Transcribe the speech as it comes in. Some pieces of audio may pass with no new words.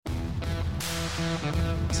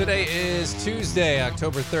Today is Tuesday,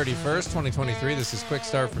 October 31st, 2023. This is Quick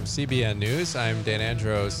Start from CBN News. I'm Dan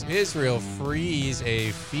Andros. Israel frees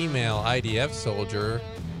a female IDF soldier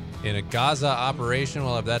in a Gaza operation.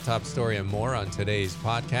 We'll have that top story and more on today's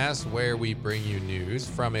podcast, where we bring you news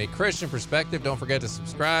from a Christian perspective. Don't forget to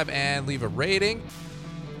subscribe and leave a rating.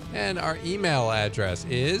 And our email address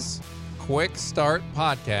is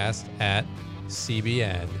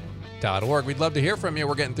quickstartpodcast@cbn.org. We'd love to hear from you.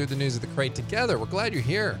 We're getting through the news of the crate together. We're glad you're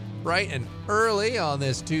here bright and early on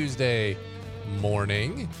this Tuesday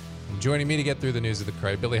morning. Joining me to get through the news of the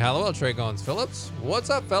crate, Billy Hallowell, Trey Gons-Phillips. What's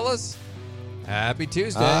up, fellas? Happy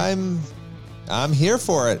Tuesday. I'm here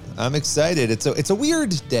for it. I'm excited. It's a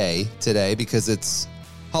weird day today because it's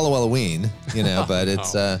Halloween, but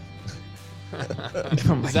it's is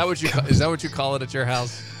that what you call it at your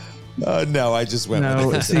house? No, I just went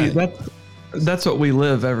with it. See, that's what we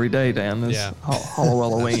live every day, Dan. Is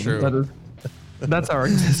Halloween. That's our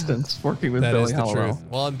existence, working with Billy Hallowell.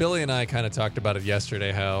 Well, and Billy and I kind of talked about it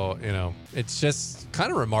yesterday, how, it's just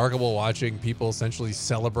kind of remarkable watching people essentially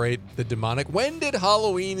celebrate the demonic. When did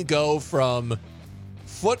Halloween go from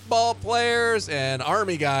football players and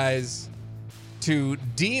army guys to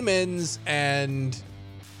demons and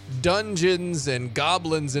dungeons and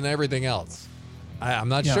goblins and everything else? I'm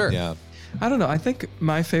not sure. Yeah. I don't know. I think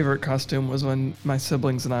my favorite costume was when my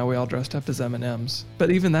siblings and we all dressed up as M&Ms. But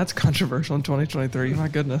even that's controversial in 2023. My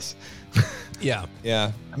goodness. Yeah.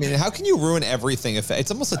 Yeah. I mean, how can you ruin everything?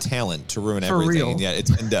 It's almost a talent to ruin For everything, real. and yet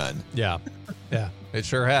it's been done. Yeah. Yeah, it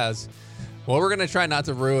sure has. Well, we're going to try not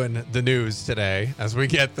to ruin the news today as we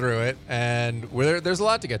get through it. And there's a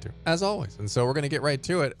lot to get to, as always. And so we're going to get right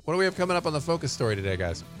to it. What do we have coming up on the focus story today,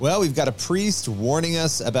 guys? Well, we've got a priest warning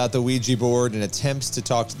us about the Ouija board and attempts to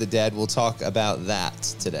talk to the dead. We'll talk about that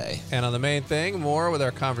today. And on the main thing, more with our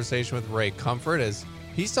conversation with Ray Comfort, as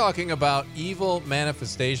he's talking about evil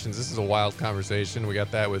manifestations. This is a wild conversation. We got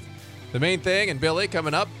that with the main thing and Billy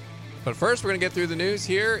coming up. But first, we're going to get through the news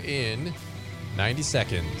here in 90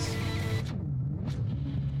 seconds.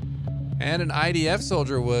 And an IDF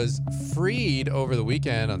soldier was freed over the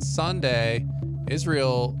weekend on Sunday.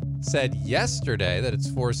 Israel said yesterday that its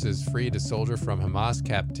forces freed a soldier from Hamas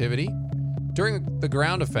captivity. During the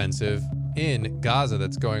ground offensive in Gaza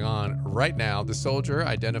that's going on right now, the soldier,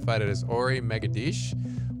 identified as Ori Megadish,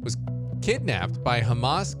 was kidnapped by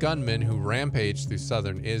Hamas gunmen who rampaged through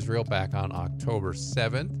southern Israel back on October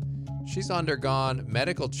 7th. She's undergone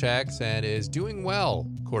medical checks and is doing well,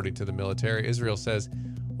 according to the military. Israel says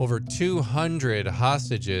over 200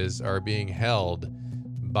 hostages are being held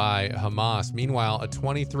by Hamas. Meanwhile, a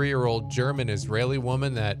 23-year-old German-Israeli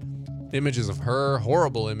woman, that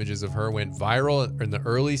horrible images of her, went viral in the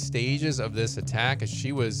early stages of this attack, as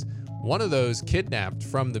she was one of those kidnapped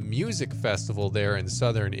from the music festival there in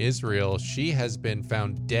southern Israel. She has been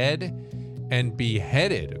found dead and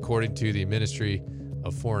beheaded, according to the Ministry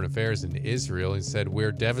of Foreign Affairs in Israel. He said,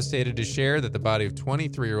 "We're devastated to share that the body of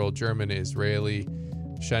 23-year-old German-Israeli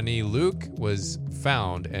Shani Luke was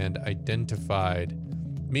found and identified."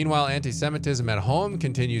 Meanwhile, anti-Semitism at home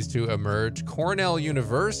continues to emerge. Cornell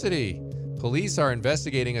University police are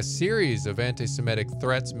investigating a series of anti-Semitic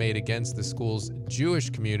threats made against the school's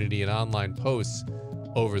Jewish community in online posts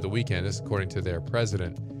over the weekend, this according to their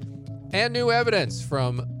president. And new evidence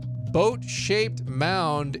from boat-shaped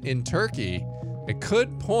mound in Turkey. It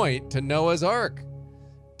could point to Noah's Ark.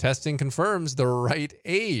 Testing confirms the right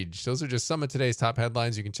age. Those are just some of today's top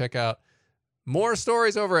headlines. You can check out more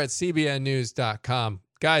stories over at cbnnews.com.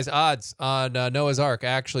 Guys, odds on Noah's Ark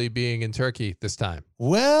actually being in Turkey this time?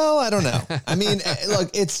 Well, I don't know. I mean, look,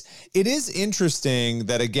 it is interesting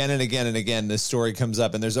that again and again and again this story comes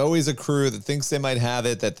up, and there's always a crew that thinks they might have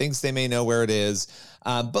it, that thinks they may know where it is.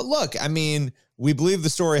 But look, I mean, we believe the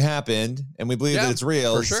story happened, and we believe that it's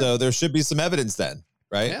real, sure. So there should be some evidence then.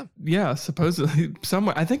 Right? Yeah. Supposedly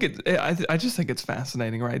somewhere. I think I just think it's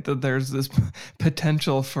fascinating, right? That there's this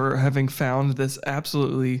potential for having found this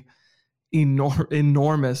absolutely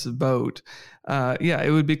enormous boat.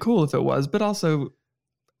 It would be cool if it was, but also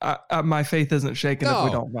my faith isn't shaken if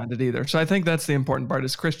we don't find it either. So I think that's the important part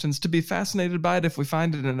as Christians, to be fascinated by it if we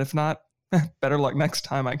find it, and if not, better luck next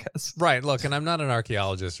time, I guess. Right. Look, and I'm not an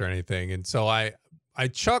archaeologist or anything, and so I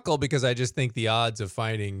chuckle because I just think the odds of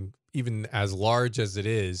finding, even as large as it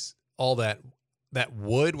is, all that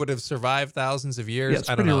wood would have survived thousands of years. Yeah, it's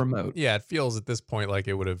pretty remote. Yeah, it feels at this point like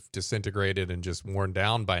it would have disintegrated and just worn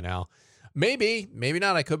down by now. Maybe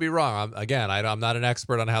not. I could be wrong. I'm not an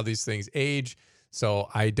expert on how these things age, so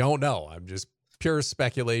I don't know. I'm just pure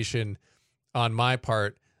speculation on my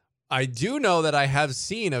part. I do know that I have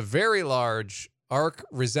seen a very large ark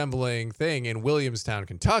resembling thing in Williamstown,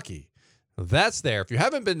 Kentucky. That's there. If you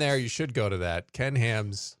haven't been there, you should go to that. Ken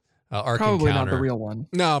Ham's Ark Probably Encounter. not the real one.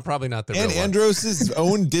 No, probably not the real one. And Andros's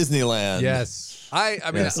own Disneyland. Yes. I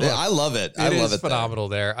mean, Yes. look, I love it. I love it. Phenomenal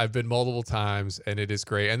there. I've been multiple times, and it is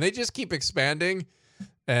great. And they just keep expanding.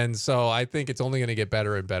 And so I think it's only going to get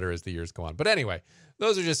better and better as the years go on. But anyway,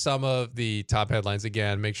 those are just some of the top headlines.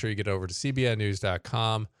 Again, make sure you get over to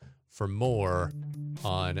cbnnews.com for more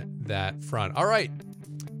on that front. All right.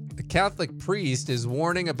 The Catholic priest is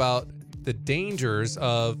warning about the dangers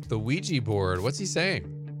of the Ouija board. What's he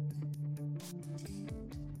saying?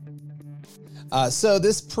 So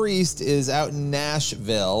this priest is out in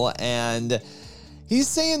Nashville, and he's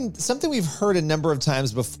saying something we've heard a number of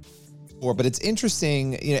times before, but it's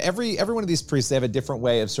interesting. You know, every one of these priests, they have a different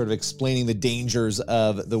way of sort of explaining the dangers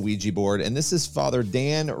of the Ouija board. And this is Father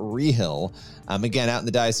Dan Rehill, again, out in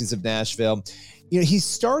the Diocese of Nashville. You know, he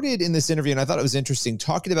started in this interview, and I thought it was interesting,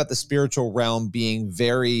 talking about the spiritual realm being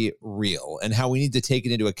very real and how we need to take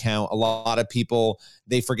it into account. A lot of people,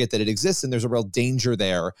 they forget that it exists, and there's a real danger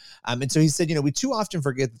there. And so he said, you know, we too often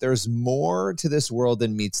forget that there's more to this world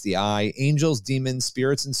than meets the eye. Angels, demons,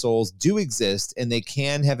 spirits, and souls do exist, and they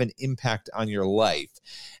can have an impact on your life.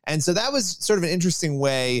 And so that was sort of an interesting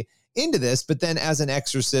way into this, but then as an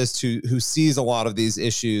exorcist who sees a lot of these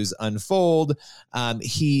issues unfold,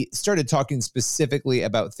 he started talking specifically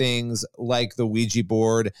about things like the Ouija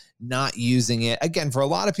board, not using it. Again, for a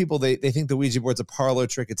lot of people, they think the Ouija board's a parlor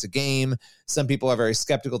trick. It's a game. Some people are very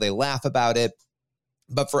skeptical. They laugh about it.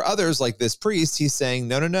 But for others, like this priest, he's saying,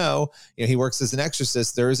 no. You know, he works as an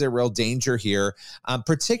exorcist. There is a real danger here,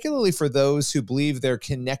 particularly for those who believe they're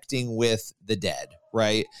connecting with the dead,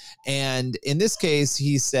 right? And in this case,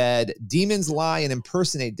 he said, demons lie and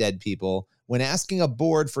impersonate dead people. When asking a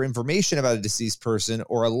board for information about a deceased person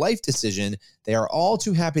or a life decision, they are all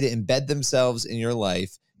too happy to embed themselves in your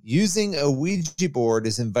life. Using a Ouija board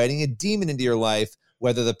is inviting a demon into your life,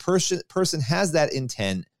 whether the person has that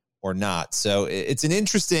intent or not. So it's an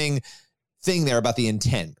interesting thing there about the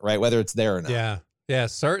intent, right? Whether it's there or not. Yeah,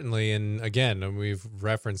 certainly. And again, we've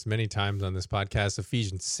referenced many times on this podcast,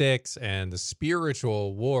 Ephesians 6 and the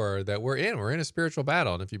spiritual war that we're in. We're in a spiritual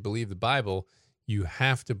battle. And if you believe the Bible, you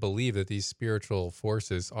have to believe that these spiritual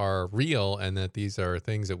forces are real and that these are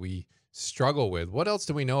things that we struggle with. What else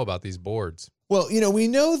do we know about these boards? Well, you know, we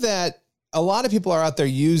know that a lot of people are out there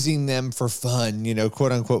using them for fun, you know,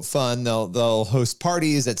 quote unquote fun. They'll host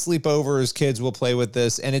parties at sleepovers. Kids will play with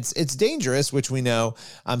this, and it's dangerous, which we know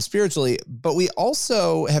spiritually. But we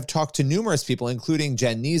also have talked to numerous people, including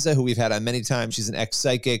Jen Niza, who we've had on many times. She's an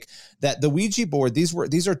ex-psychic. That the Ouija board, these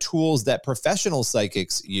are tools that professional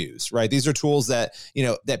psychics use, right? These are tools that, you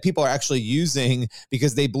know, that people are actually using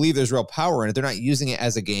because they believe there's real power in it. They're not using it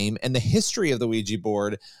as a game. And the history of the Ouija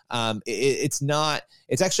board, it's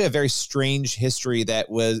actually a very strange history that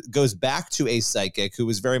goes back to a psychic who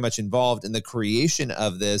was very much involved in the creation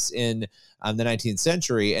of this in the 19th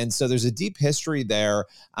century. And so there's a deep history there.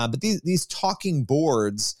 But these talking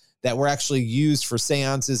boards that were actually used for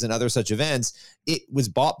seances and other such events, it was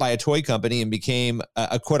bought by a toy company and became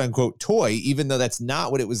a quote unquote toy, even though that's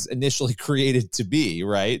not what it was initially created to be,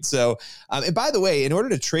 right? So, and by the way, in order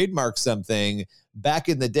to trademark something back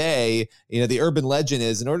in the day, you know, the urban legend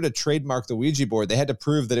is in order to trademark the Ouija board, they had to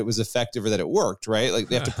prove that it was effective or that it worked, right? Like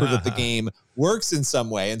they have to prove that the game works in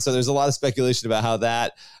some way. And so there's a lot of speculation about how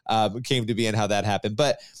that came to be and how that happened.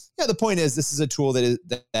 But yeah, the point is, this is a tool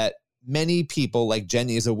that many people like Jen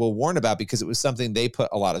Niza will warn about because it was something they put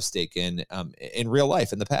a lot of stake in real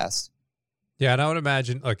life in the past. Yeah, and I would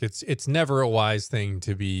imagine, look, it's never a wise thing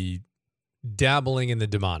to be dabbling in the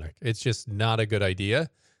demonic. It's just not a good idea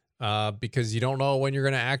because you don't know when you're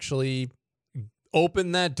going to actually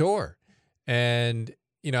open that door. And,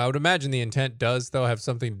 you know, I would imagine the intent does, though, have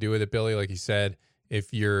something to do with it, Billy. Like you said,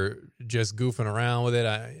 if you're just goofing around with it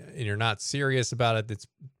and you're not serious about it, it's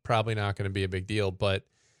probably not going to be a big deal. But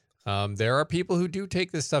there are people who do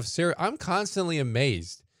take this stuff serious. I'm constantly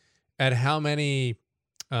amazed at how many,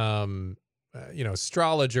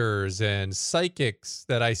 astrologers and psychics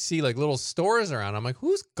that I see, like little stores around. I'm like,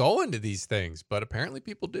 who's going to these things? But apparently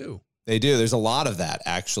people do. They do. There's a lot of that,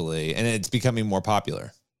 actually, and it's becoming more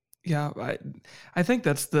popular. Yeah, I think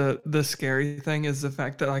that's the scary thing is the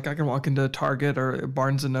fact that like I can walk into Target or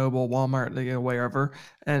Barnes & Noble, Walmart, wherever,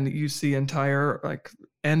 and you see entire like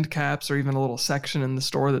end caps or even a little section in the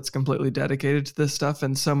store that's completely dedicated to this stuff.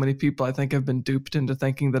 And so many people I think have been duped into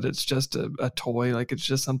thinking that it's just a toy, like it's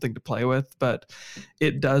just something to play with. But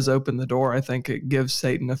it does open the door. I think it gives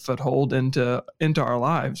Satan a foothold into our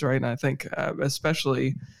lives, right? And I think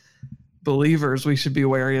especially believers, we should be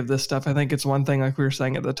wary of this stuff. I think it's one thing, like we were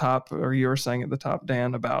saying at the top, or you were saying at the top,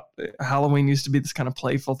 Dan, about Halloween used to be this kind of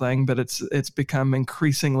playful thing, but it's become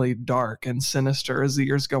increasingly dark and sinister as the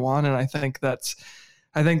years go on. And I think that's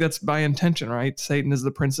by intention, right? Satan is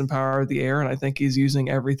the prince and power of the air, and I think he's using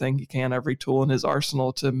everything he can, every tool in his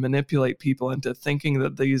arsenal to manipulate people into thinking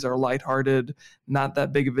that these are lighthearted, not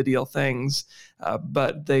that big of a deal things,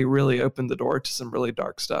 but they really open the door to some really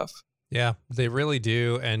dark stuff. Yeah, they really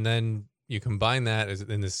do. And then you combine that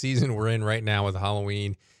in the season we're in right now with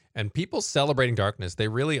Halloween and people celebrating darkness. They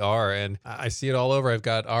really are. And I see it all over. I've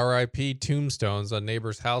got RIP tombstones on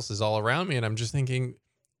neighbors' houses all around me. And I'm just thinking,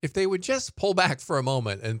 if they would just pull back for a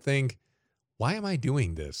moment and think, why am I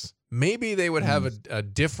doing this? Maybe they would have a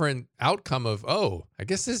different outcome of, oh, I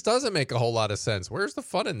guess this doesn't make a whole lot of sense. Where's the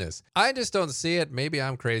fun in this? I just don't see it. Maybe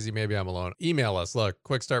I'm crazy. Maybe I'm alone. Email us. Look,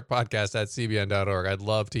 quickstartpodcast@cbn.org. I'd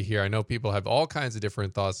love to hear. I know people have all kinds of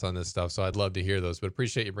different thoughts on this stuff, so I'd love to hear those, but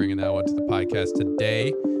appreciate you bringing that one to the podcast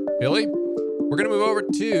today. Billy, we're going to move over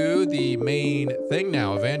to the main thing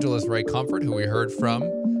now. Evangelist Ray Comfort, who we heard from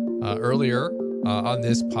earlier on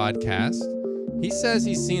this podcast. He says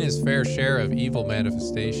he's seen his fair share of evil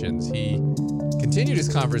manifestations. He continued his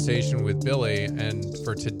conversation with Billy, and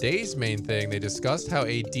for today's main thing, they discussed how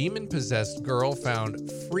a demon-possessed girl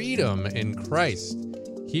found freedom in Christ.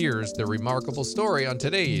 Here's the remarkable story on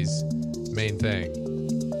today's main thing.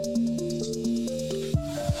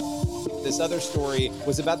 This other story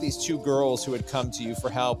was about these two girls who had come to you for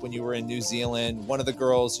help when you were in New Zealand. One of the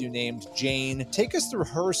girls you named Jane. Take us through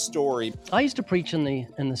her story. I used to preach in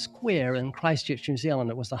the square in Christchurch, New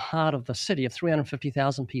Zealand. It was the heart of the city of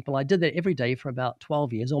 350,000 people. I did that every day for about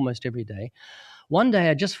 12 years, almost every day. One day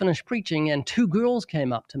I just finished preaching and two girls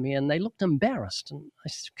came up to me and they looked embarrassed. And I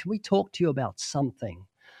said, can we talk to you about something?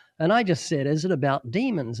 And I just said, is it about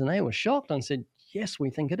demons? And they were shocked and said, yes, we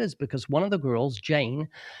think it is, because one of the girls, Jane,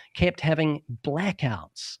 kept having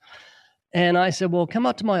blackouts. And I said, well, come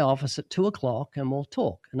up to my office at 2:00 and we'll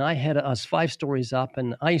talk. And I was 5 stories up,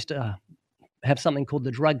 and I used to have something called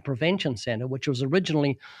the Drug Prevention Center, which was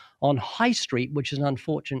originally on High Street, which is an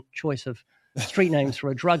unfortunate choice of street names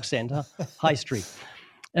for a drug center, High Street.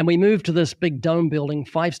 And we moved to this big dome building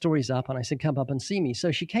 5 stories up, and I said, come up and see me.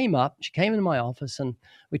 So she came into my office, and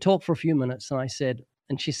we talked for a few minutes,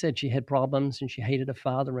 and she said she had problems and she hated her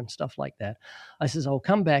father and stuff like that. I says, I'll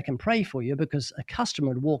come back and pray for you, because a customer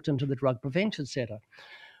had walked into the Drug Prevention Center.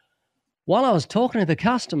 While I was talking to the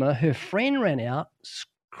customer, her friend ran out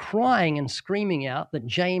crying and screaming out that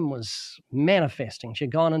Jane was manifesting.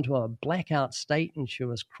 She'd gone into a blackout state and she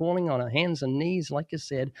was crawling on her hands and knees, like you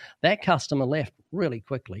said. That customer left really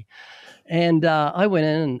quickly. And I went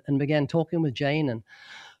in and began talking with Jane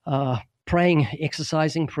and praying,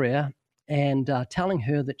 exercising prayer, and telling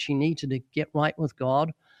her that she needed to get right with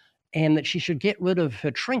God and that she should get rid of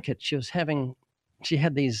her trinket. She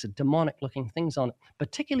had these demonic-looking things on it,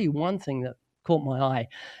 particularly one thing that caught my eye.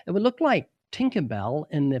 It would look like Tinkerbell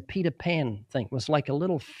in the Peter Pan thing. It was like a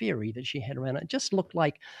little fairy that she had around it. It just looked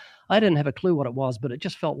like, I didn't have a clue what it was, but it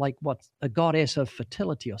just felt like a goddess of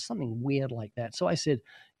fertility or something weird like that. So I said,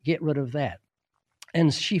 get rid of that.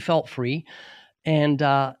 And she felt free. And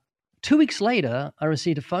 2 weeks later, I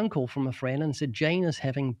received a phone call from a friend and said, Jane is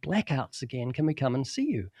having blackouts again. Can we come and see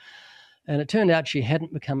you? And it turned out she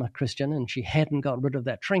hadn't become a Christian and she hadn't got rid of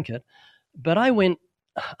that trinket. But I went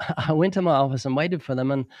to my office and waited for them.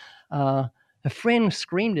 And a friend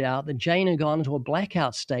screamed out that Jane had gone into a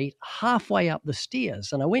blackout state halfway up the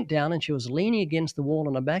stairs. And I went down and she was leaning against the wall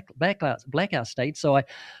in a blackout state. So I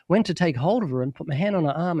went to take hold of her and put my hand on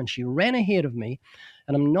her arm, and she ran ahead of me.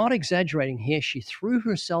 And I'm not exaggerating here. She threw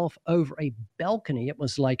herself over a balcony. It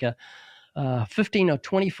was like a 15 or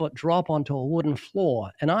 20 foot drop onto a wooden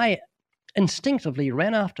floor. And I instinctively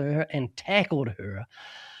ran after her and tackled her.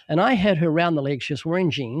 And I had her around the legs. She was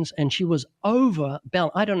wearing jeans, and she was over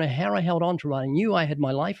bound. I don't know how I held on to her. I knew I had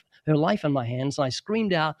her life in my hands. And I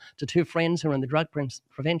screamed out to two friends who were in the Drug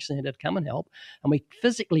Prevention Center to come and help. And we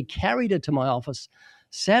physically carried her to my office,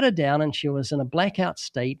 sat her down, and she was in a blackout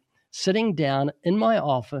state, sitting down in my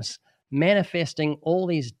office, manifesting all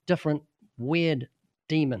these different weird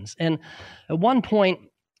demons. And at one point,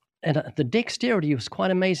 and the dexterity was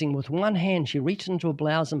quite amazing. With one hand, she reached into a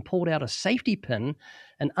blouse and pulled out a safety pin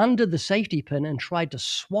and undid the safety pin and tried to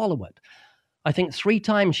swallow it. I think 3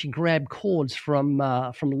 times she grabbed cords from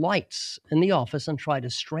lights in the office and tried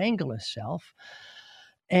to strangle herself.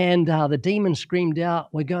 And the demon screamed out,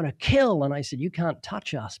 "We're going to kill." And I said, "You can't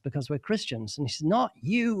touch us because we're Christians." And he said, "Not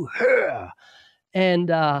you, her."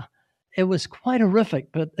 And it was quite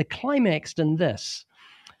horrific, but it climaxed in this.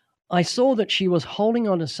 I saw that she was holding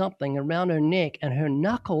onto something around her neck, and her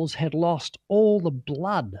knuckles had lost all the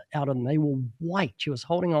blood out of them. They were white. She was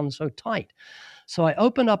holding on so tight. So I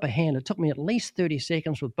opened up a hand. It took me at least 30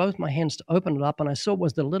 seconds with both my hands to open it up, and I saw it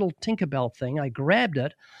was the little Tinkerbell thing. I grabbed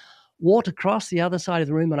it, walked across the other side of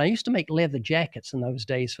the room, and I used to make leather jackets in those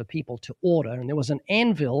days for people to order, and there was an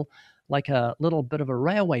anvil, like a little bit of a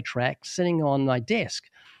railway track, sitting on my desk.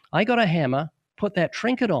 I got a hammer, put that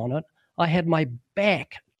trinket on it. I had my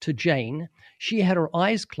back to Jane. She had her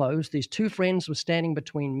eyes closed. These two friends were standing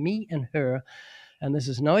between me and her, and this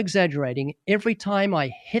is no exaggerating. Every time I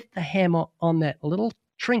hit the hammer on that little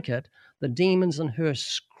trinket, the demons in her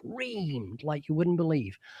screamed like you wouldn't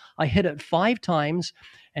believe. I hit it 5 times,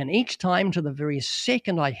 and each time, to the very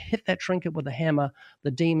second I hit that trinket with the hammer,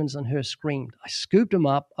 the demons in her screamed. I scooped them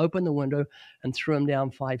up, opened the window, and threw them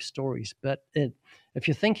down 5 stories. But if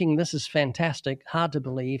you're thinking this is fantastic, hard to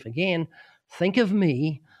believe, again, think of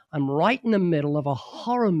me. I'm right in the middle of a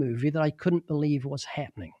horror movie that I couldn't believe was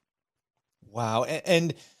happening. Wow.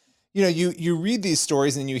 And you know, you read these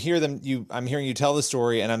stories and you hear them, I'm hearing you tell the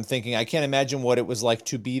story, and I'm thinking, I can't imagine what it was like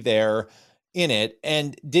to be there in it.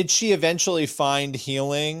 And did she eventually find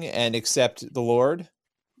healing and accept the Lord?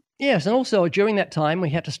 Yes, and also during that time, we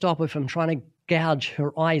had to stop her from trying to gouge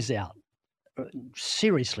her eyes out.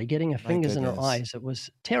 Seriously, getting her fingers in her eyes. It was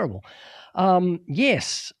terrible.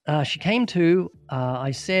 Yes, she came to.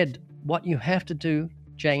 I said, what you have to do,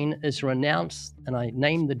 Jane, is renounce, and I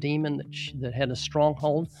named the demon that had a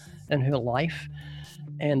stronghold in her life.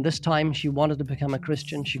 And this time she wanted to become a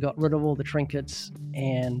Christian. She got rid of all the trinkets,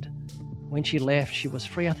 and when she left, she was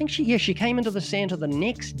free. I think she came into the center the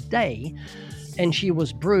next day, and she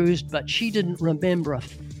was bruised, but she didn't remember a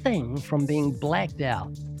thing from being blacked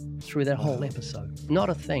out through that whole episode. Not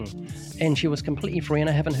a thing. And she was completely free, and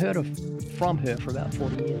I haven't heard from her for about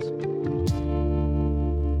 40 years.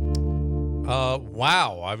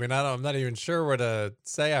 Wow. I mean, I'm not even sure what to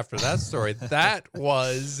say after that story. That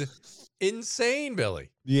was insane,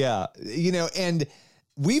 Billy. Yeah. You know, and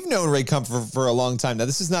we've known Ray Comfort for a long time. Now,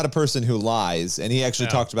 this is not a person who lies, and he actually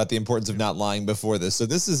talked about the importance of not lying before this. So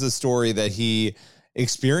this is a story that he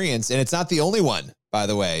experienced, and it's not the only one, by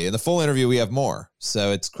the way. In the full interview, we have more.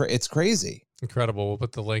 So it's crazy. Incredible. We'll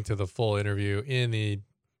put the link to the full interview in the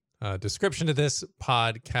description of this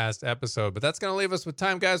podcast episode. But that's going to leave us with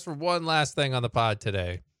time, guys, for one last thing on the pod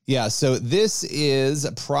today. Yeah, so this is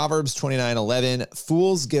Proverbs 29:11.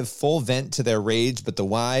 Fools give full vent to their rage, but the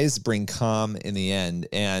wise bring calm in the end.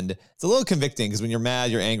 And it's a little convicting because when you're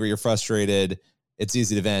mad, you're angry, you're frustrated, it's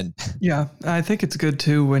easy to vent. Yeah, I think it's good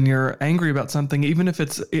too when you're angry about something, even if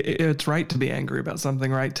it's right to be angry about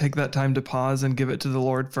something, right? Take that time to pause and give it to the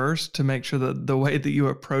Lord first to make sure that the way that you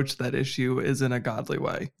approach that issue is in a godly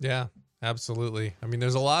way. Yeah, absolutely. I mean,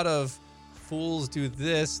 there's a lot of fools do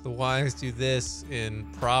this, the wise do this in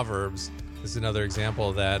Proverbs. This is another example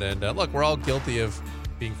of that. And look, we're all guilty of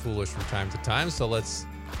being foolish from time to time. So let's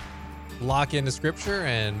lock into scripture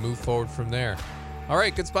and move forward from there. All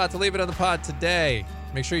right, good spot to leave it on the pod today.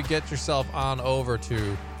 Make sure you get yourself on over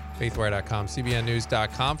to faithwire.com,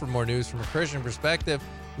 cbnnews.com for more news from a Christian perspective.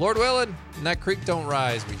 Lord willing, and that creek don't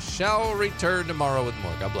rise. We shall return tomorrow with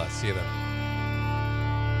more. God bless. See you then.